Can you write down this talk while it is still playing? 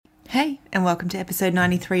Hey, and welcome to episode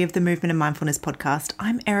 93 of the Movement and Mindfulness podcast.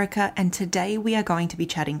 I'm Erica, and today we are going to be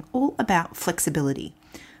chatting all about flexibility.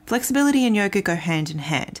 Flexibility and yoga go hand in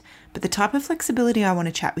hand, but the type of flexibility I want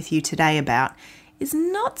to chat with you today about is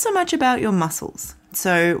not so much about your muscles.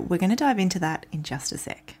 So we're going to dive into that in just a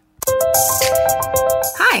sec.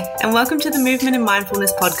 Hi, and welcome to the Movement and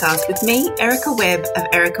Mindfulness podcast with me, Erica Webb of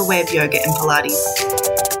Erica Webb Yoga and Pilates.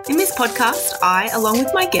 In this podcast, I, along with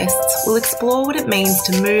my guests, will explore what it means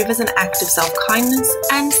to move as an act of self-kindness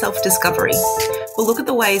and self-discovery. We'll look at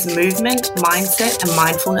the ways movement, mindset, and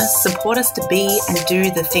mindfulness support us to be and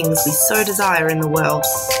do the things we so desire in the world.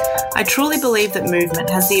 I truly believe that movement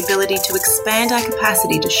has the ability to expand our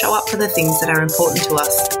capacity to show up for the things that are important to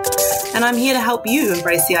us. And I'm here to help you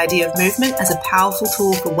embrace the idea of movement as a powerful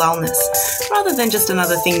tool for wellness, rather than just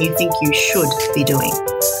another thing you think you should be doing.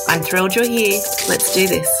 I'm thrilled you're here. Let's do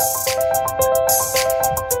this.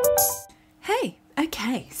 Hey,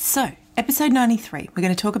 okay, so episode 93, we're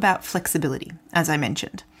going to talk about flexibility, as I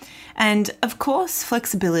mentioned. And of course,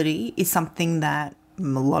 flexibility is something that a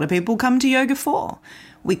lot of people come to yoga for.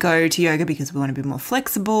 We go to yoga because we want to be more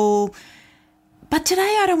flexible. But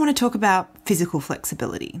today I don't want to talk about physical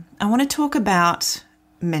flexibility. I want to talk about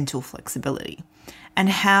mental flexibility and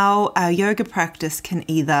how our yoga practice can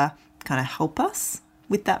either kind of help us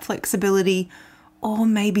with that flexibility or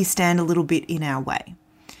maybe stand a little bit in our way.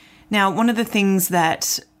 Now, one of the things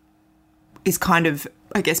that is kind of,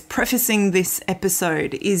 I guess, prefacing this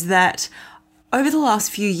episode is that over the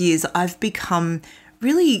last few years, I've become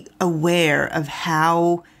really aware of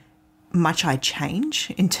how much I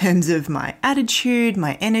change in terms of my attitude,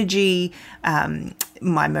 my energy,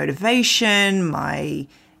 my motivation, my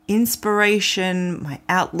inspiration, my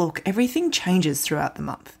outlook. Everything changes throughout the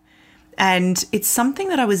month. And it's something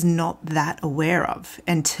that I was not that aware of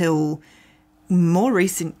until more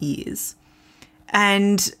recent years.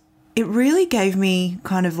 And it really gave me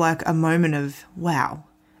kind of like a moment of, wow,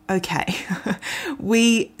 okay,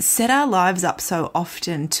 we set our lives up so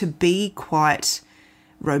often to be quite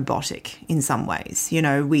robotic in some ways. You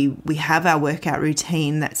know, we have our workout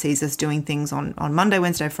routine that sees us doing things on Monday,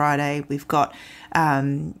 Wednesday, Friday. We've got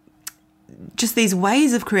just these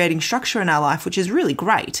ways of creating structure in our life, which is really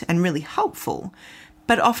great and really helpful,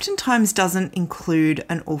 but oftentimes doesn't include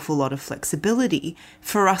an awful lot of flexibility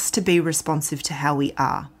for us to be responsive to how we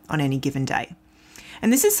are on any given day.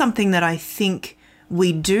 And this is something that I think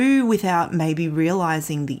we do without maybe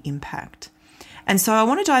realizing the impact. And so I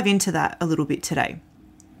want to dive into that a little bit today,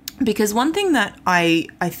 because one thing that I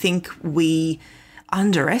think we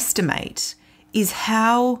underestimate is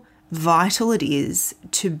how vital it is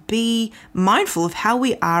to be mindful of how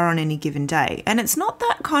we are on any given day. And it's not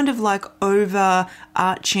that kind of like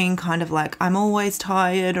overarching kind of like I'm always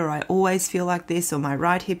tired, or I always feel like this, or my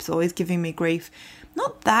right hip's always giving me grief.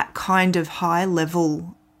 Not that kind of high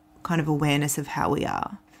level kind of awareness of how we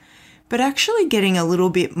are, but actually getting a little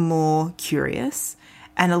bit more curious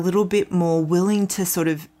and a little bit more willing to sort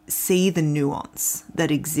of see the nuance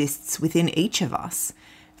that exists within each of us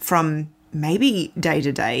from maybe day to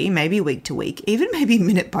day, maybe week to week, even maybe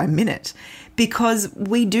minute by minute, because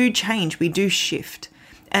we do change, we do shift.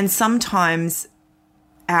 And sometimes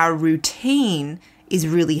our routine is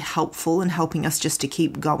really helpful in helping us just to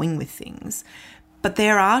keep going with things. But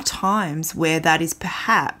there are times where that is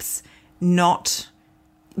perhaps not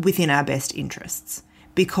within our best interests,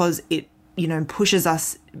 because it, you know, pushes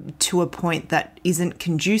us to a point that isn't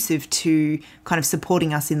conducive to kind of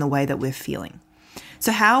supporting us in the way that we're feeling.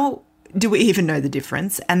 So how do we even know the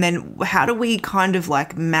difference? And then how do we kind of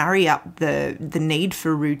like marry up the need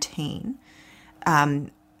for routine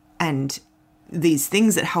and these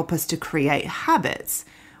things that help us to create habits,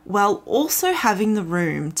 while also having the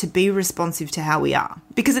room to be responsive to how we are?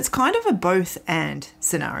 Because it's kind of a both and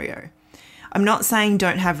scenario. I'm not saying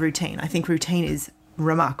don't have routine. I think routine is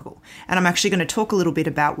remarkable. And I'm actually going to talk a little bit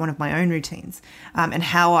about one of my own routines and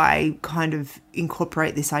how I kind of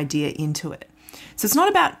incorporate this idea into it. So it's not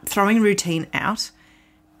about throwing routine out,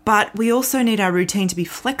 but we also need our routine to be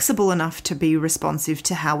flexible enough to be responsive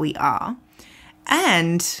to how we are.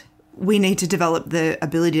 And we need to develop the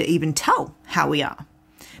ability to even tell how we are,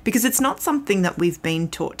 because it's not something that we've been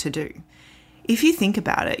taught to do. If you think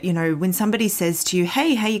about it, you know, when somebody says to you,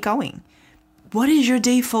 hey, how you going? What is your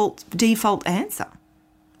default answer?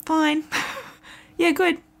 Fine. Yeah,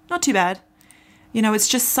 good. Not too bad. You know, it's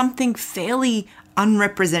just something fairly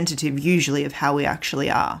unrepresentative usually of how we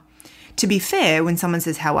actually are. To be fair, when someone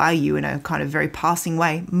says, how are you, in a kind of very passing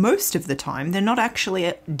way, most of the time, they're not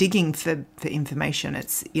actually digging for information.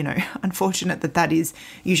 It's, you know, unfortunate that is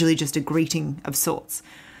usually just a greeting of sorts.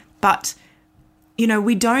 But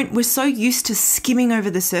we're so used to skimming over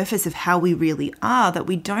the surface of how we really are that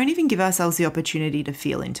we don't even give ourselves the opportunity to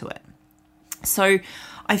feel into it. So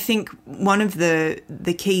I think one of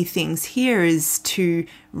the key things here is to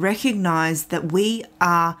recognize that we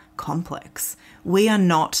are complex. We are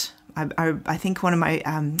not, I think one of my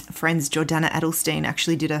friends, Jordana Adelstein,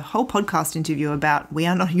 actually did a whole podcast interview about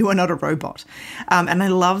you are not a robot. And I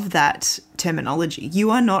love that terminology.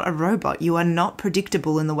 You are not a robot. You are not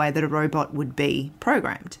predictable in the way that a robot would be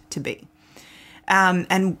programmed to be.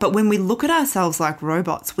 But when we look at ourselves like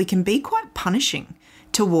robots, we can be quite punishing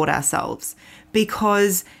toward ourselves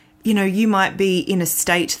because, you might be in a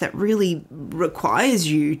state that really requires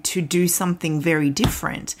you to do something very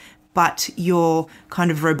different, but your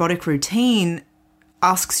kind of robotic routine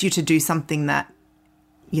asks you to do something that,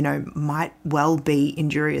 might well be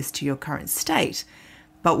injurious to your current state.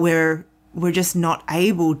 But we're just not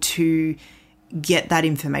able to get that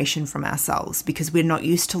information from ourselves because we're not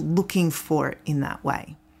used to looking for it in that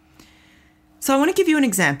way. So I want to give you an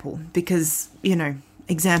example because,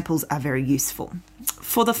 examples are very useful.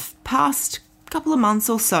 For the past couple of months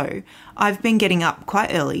or so, I've been getting up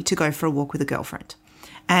quite early to go for a walk with a girlfriend.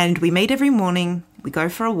 And we meet every morning, we go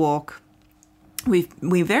for a walk. We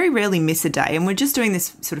very rarely miss a day, and we're just doing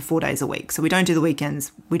this sort of 4 days a week. So we don't do the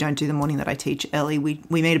weekends, we don't do the morning that I teach early. We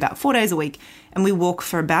meet about 4 days a week and we walk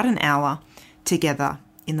for about an hour together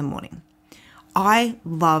in the morning. I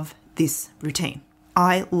love this routine.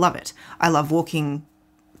 I love it. I love walking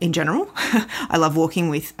in general. I love walking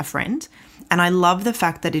with a friend. And I love the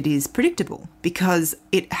fact that it is predictable because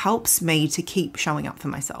it helps me to keep showing up for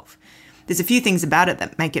myself. There's a few things about it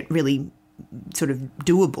that make it really sort of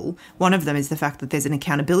doable. One of them is the fact that there's an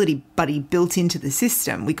accountability buddy built into the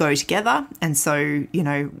system. We go together, and so,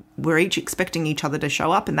 we're each expecting each other to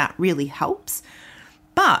show up, and that really helps.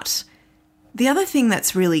 But the other thing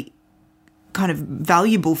that's really kind of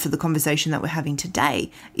valuable for the conversation that we're having today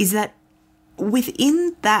is that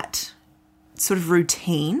within that sort of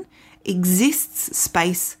routine exists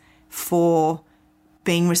space for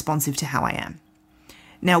being responsive to how I am.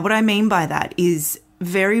 Now, what I mean by that is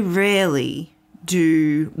very rarely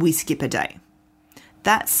do we skip a day.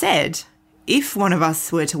 That said, if one of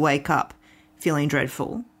us were to wake up feeling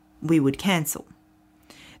dreadful, we would cancel.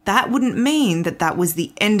 That wouldn't mean that that was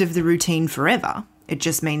the end of the routine forever. It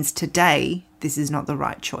just means today this is not the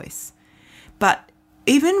right choice. But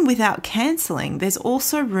even without cancelling, there's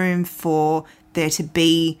also room for there to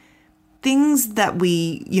be things that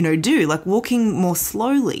we, do, like walking more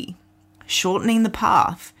slowly, shortening the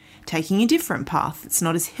path, taking a different path that's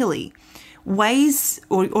not as hilly, ways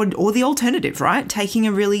or the alternative, right? Taking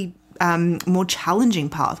a really more challenging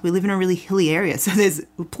path. We live in a really hilly area, so there's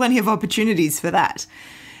plenty of opportunities for that.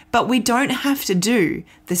 But we don't have to do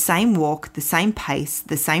the same walk, the same pace,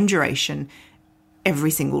 the same duration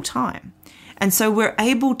every single time. And so we're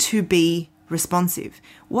able to be responsive.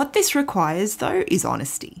 What this requires, though, is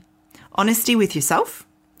honesty. Honesty with yourself,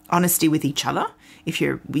 honesty with each other. If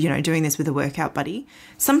you're, doing this with a workout buddy,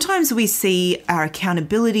 sometimes we see our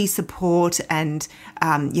accountability support and,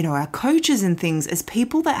 our coaches and things as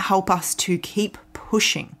people that help us to keep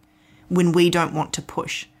pushing when we don't want to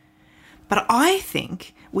push. But I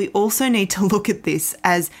think we also need to look at this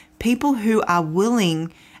as people who are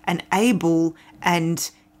willing and able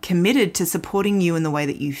and committed to supporting you in the way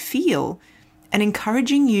that you feel and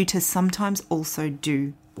encouraging you to sometimes also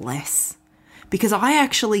do less. Because I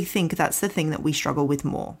actually think that's the thing that we struggle with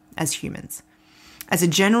more as humans. As a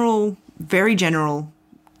general, very general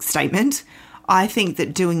statement, I think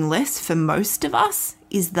that doing less for most of us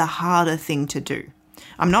is the harder thing to do.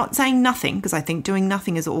 I'm not saying nothing, because I think doing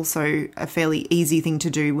nothing is also a fairly easy thing to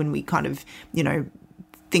do when we kind of,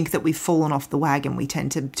 think that we've fallen off the wagon. We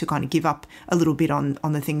tend to kind of give up a little bit on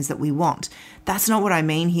the things that we want. That's not what I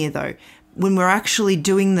mean here, though. When we're actually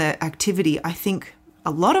doing the activity, I think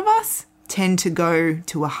a lot of us tend to go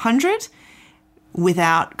to 100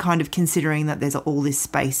 without kind of considering that there's all this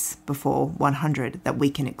space before 100 that we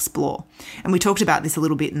can explore. And we talked about this a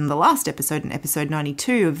little bit in the last episode, in episode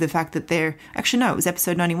 92, of the fact that it was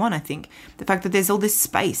episode 91, I think, the fact that there's all this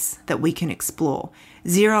space that we can explore.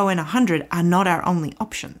 0 and 100 are not our only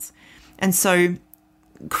options. And so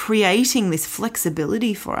creating this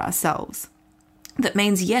flexibility for ourselves, that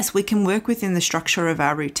means, yes, we can work within the structure of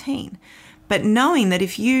our routine. But knowing that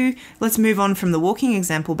let's move on from the walking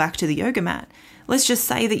example back to the yoga mat. Let's just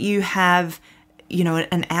say that you have,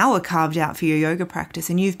 an hour carved out for your yoga practice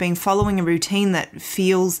and you've been following a routine that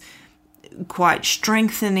feels quite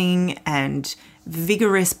strengthening and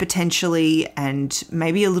vigorous potentially and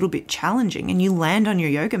maybe a little bit challenging, and you land on your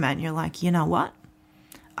yoga mat and you're like, you know what?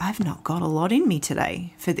 I've not got a lot in me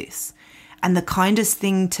today for this. And the kindest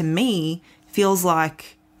thing to me feels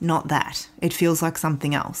like not that. It feels like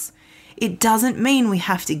something else. It doesn't mean we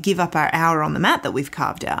have to give up our hour on the mat that we've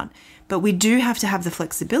carved out, but we do have to have the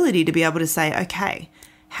flexibility to be able to say, okay,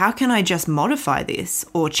 how can I just modify this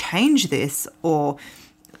or change this or,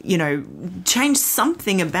 change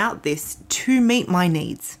something about this to meet my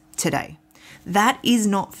needs today? That is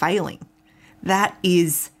not failing. That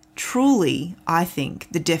is truly, I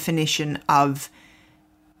think, the definition of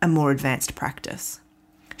a more advanced practice.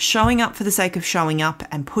 Showing up for the sake of showing up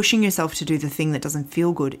and pushing yourself to do the thing that doesn't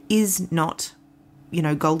feel good is not,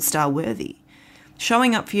 gold star worthy.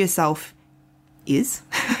 Showing up for yourself is,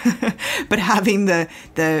 but having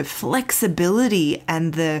the flexibility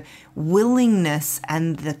and the willingness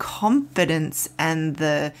and the confidence and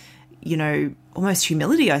the, almost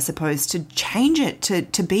humility, I suppose, to change it,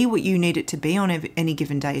 to be what you need it to be on any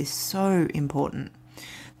given day is so important.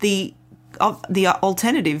 The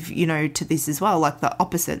alternative, to this as well, like the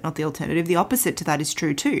opposite, not the alternative, the opposite to that is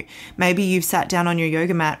true too. Maybe you've sat down on your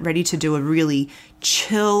yoga mat ready to do a really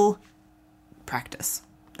chill practice.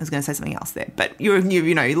 I was going to say something else there, but you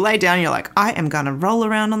lay down, you're like, I am going to roll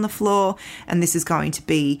around on the floor and this is going to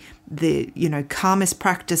be the, calmest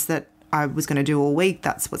practice that I was going to do all week.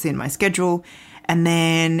 That's what's in my schedule. And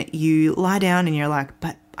then you lie down and you're like,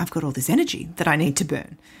 but I've got all this energy that I need to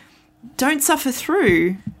burn. Don't suffer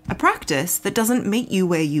through a practice that doesn't meet you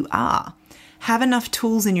where you are. Have enough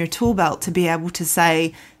tools in your tool belt to be able to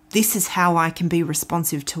say, this is how I can be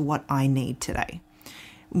responsive to what I need today.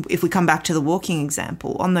 If we come back to the walking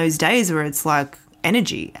example, on those days where it's like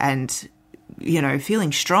energy and,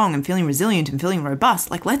 feeling strong and feeling resilient and feeling robust,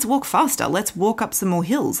 like let's walk faster, let's walk up some more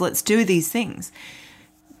hills, let's do these things.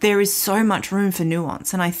 There is so much room for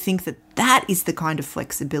nuance. And I think that is the kind of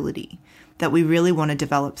flexibility that we really want to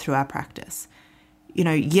develop through our practice.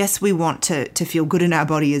 Yes, we want to feel good in our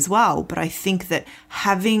body as well, but I think that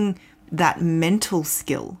having that mental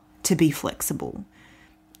skill to be flexible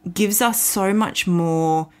gives us so much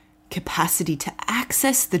more capacity to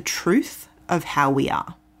access the truth of how we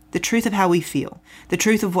are, the truth of how we feel, the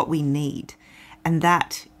truth of what we need. And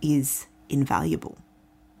that is invaluable.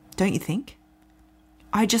 Don't you think?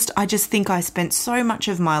 I just think I spent so much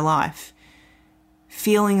of my life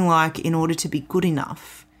feeling like in order to be good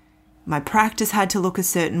enough, my practice had to look a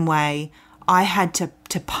certain way. I had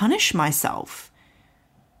to punish myself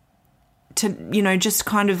to, just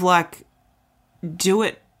kind of like do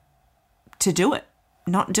it to do it,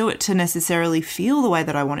 not do it to necessarily feel the way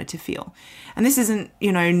that I wanted to feel. And this isn't,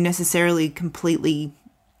 necessarily completely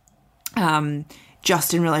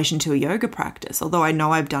just in relation to a yoga practice, although I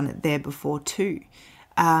know I've done it there before too.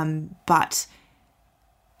 But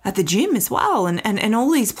at the gym as well and all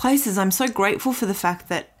these places, I'm so grateful for the fact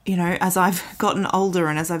that, as I've gotten older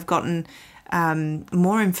and as I've gotten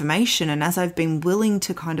more information and as I've been willing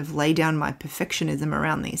to kind of lay down my perfectionism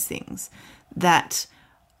around these things, that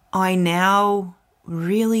I now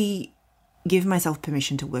really give myself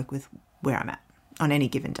permission to work with where I'm at on any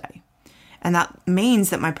given day. And that means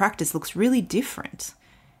that my practice looks really different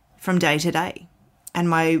from day to day. And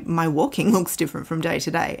my walking looks different from day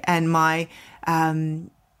to day. And my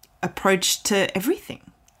approach to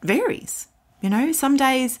everything varies. Some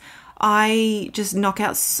days I just knock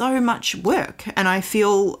out so much work and I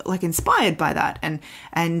feel like inspired by that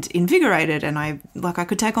and invigorated and I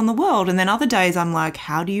could take on the world. And then other days I'm like,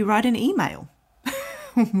 how do you write an email?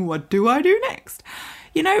 What do I do next?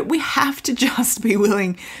 We have to just be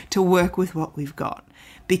willing to work with what we've got,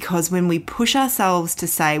 because when we push ourselves to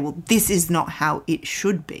say, well, this is not how it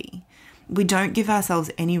should be, we don't give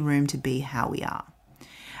ourselves any room to be how we are.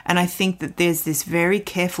 And I think that there's this very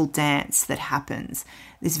careful dance that happens,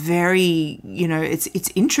 this very,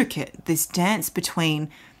 it's intricate, this dance between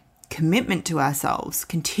commitment to ourselves,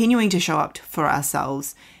 continuing to show up for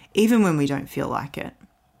ourselves, even when we don't feel like it,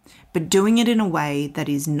 but doing it in a way that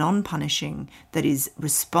is non-punishing, that is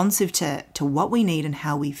responsive to what we need and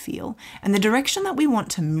how we feel, and the direction that we want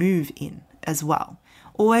to move in as well,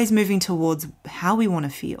 always moving towards how we want to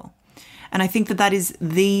feel. And I think that is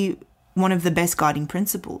one of the best guiding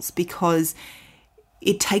principles, because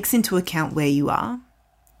it takes into account where you are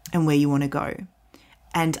and where you want to go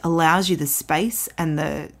and allows you the space and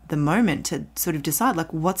the moment to sort of decide,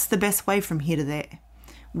 like, what's the best way from here to there?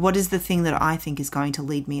 What is the thing that I think is going to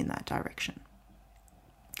lead me in that direction?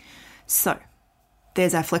 So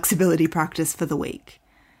there's our flexibility practice for the week.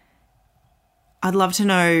 I'd love to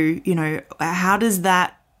know, how does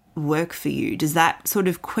that work for you? Does that sort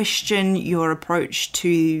of question your approach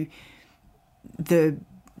to the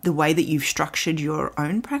way that you've structured your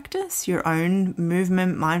own practice, your own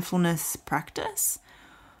movement, mindfulness practice?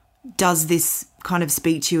 Does this kind of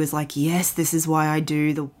speak to you as like, yes, this is why I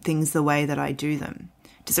do the things the way that I do them?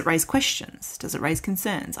 Does it raise questions? Does it raise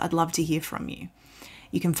concerns? I'd love to hear from you.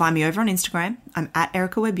 You can find me over on Instagram. I'm at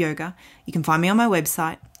Erica Webb Yoga. You can find me on my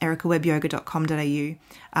website, ericawebyoga.com.au.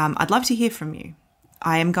 I'd love to hear from you.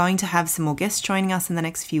 I am going to have some more guests joining us in the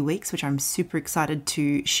next few weeks, which I'm super excited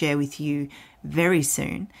to share with you very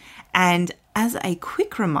soon. And as a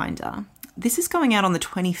quick reminder, this is going out on the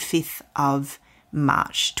 25th of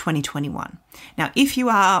March 2021. Now, if you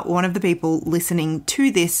are one of the people listening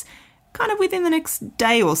to this kind of within the next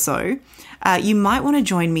day or so, you might want to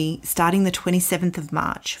join me starting the 27th of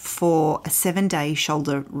March for a 7-day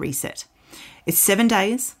shoulder reset. It's 7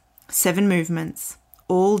 days, 7 movements,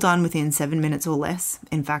 all done within 7 minutes or less,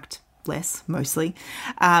 in fact, less mostly,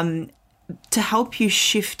 to help you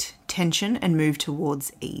shift tension and move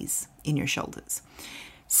towards ease in your shoulders.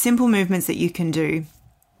 Simple movements that you can do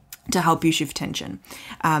to help you shift tension.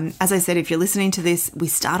 As I said, if you're listening to this, we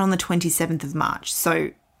start on the 27th of March.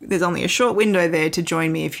 So there's only a short window there to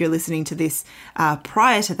join me if you're listening to this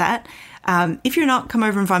prior to that. If you're not, come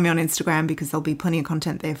over and find me on Instagram because there'll be plenty of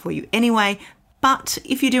content there for you anyway. But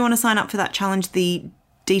if you do want to sign up for that challenge, the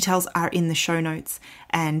details are in the show notes,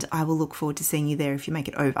 and I will look forward to seeing you there if you make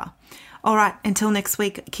it over. All right, until next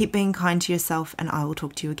week, keep being kind to yourself, and I will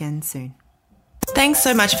talk to you again soon. Thanks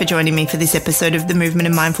so much for joining me for this episode of the Movement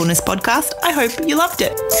and Mindfulness podcast. I hope you loved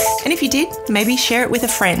it. And if you did, maybe share it with a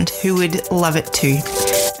friend who would love it too.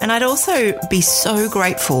 And I'd also be so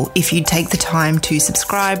grateful if you'd take the time to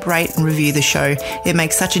subscribe, rate and review the show. It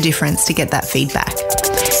makes such a difference to get that feedback.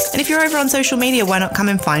 And if you're over on social media, why not come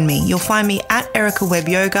and find me? You'll find me at Erica Webb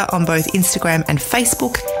Yoga on both Instagram and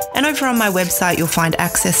Facebook. And over on my website, you'll find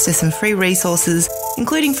access to some free resources,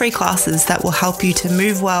 including free classes that will help you to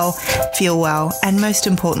move well, feel well, and most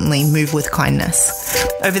importantly, move with kindness.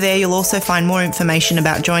 Over there, you'll also find more information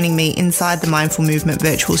about joining me inside the Mindful Movement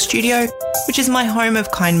Virtual Studio, which is my home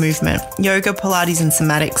of kind movement, yoga, Pilates and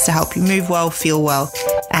somatics to help you move well, feel well,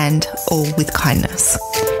 and all with kindness.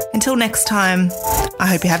 Until next time, I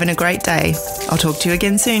hope you're having a great day. I'll talk to you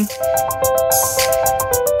again soon.